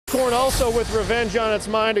Elkhorn also with revenge on its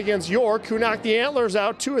mind against York, who knocked the Antlers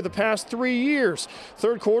out 2 of the past 3 years.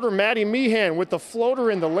 Third quarter, Maddie Meehan with the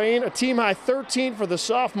floater in the lane, a team-high 13 for the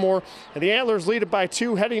sophomore, and the Antlers lead it by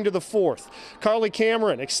 2 heading to the fourth. Carly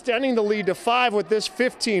Cameron extending the lead to 5 with this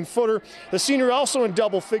 15-footer. The senior also in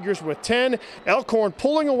double figures with 10. Elkhorn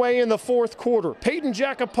pulling away in the fourth quarter. Peyton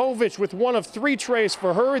Jakupovich with 1 of 3 trays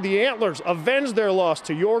for her. The Antlers avenged their loss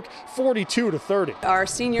to York 42-30. Our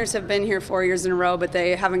seniors have been here 4 years in a row, but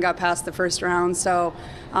they haven't got past the first round, so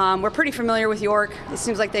we're pretty familiar with York. It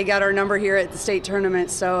seems like they got our number here at the state tournament,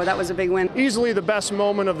 so that was a big win. Easily the best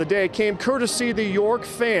moment of the day came courtesy the York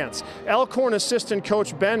fans. Elkhorn assistant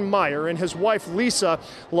coach Ben Meyer and his wife Lisa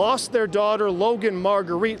lost their daughter Logan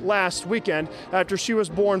Marguerite last weekend after she was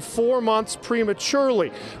born 4 months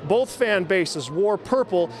prematurely. Both fan bases wore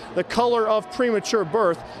purple, the color of premature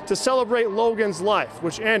birth, to celebrate Logan's life,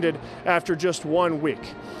 which ended after just 1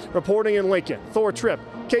 week. Reporting in Lincoln, Thor Tripp,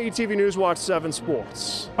 KETV News Watch 7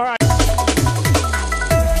 Sports. All right.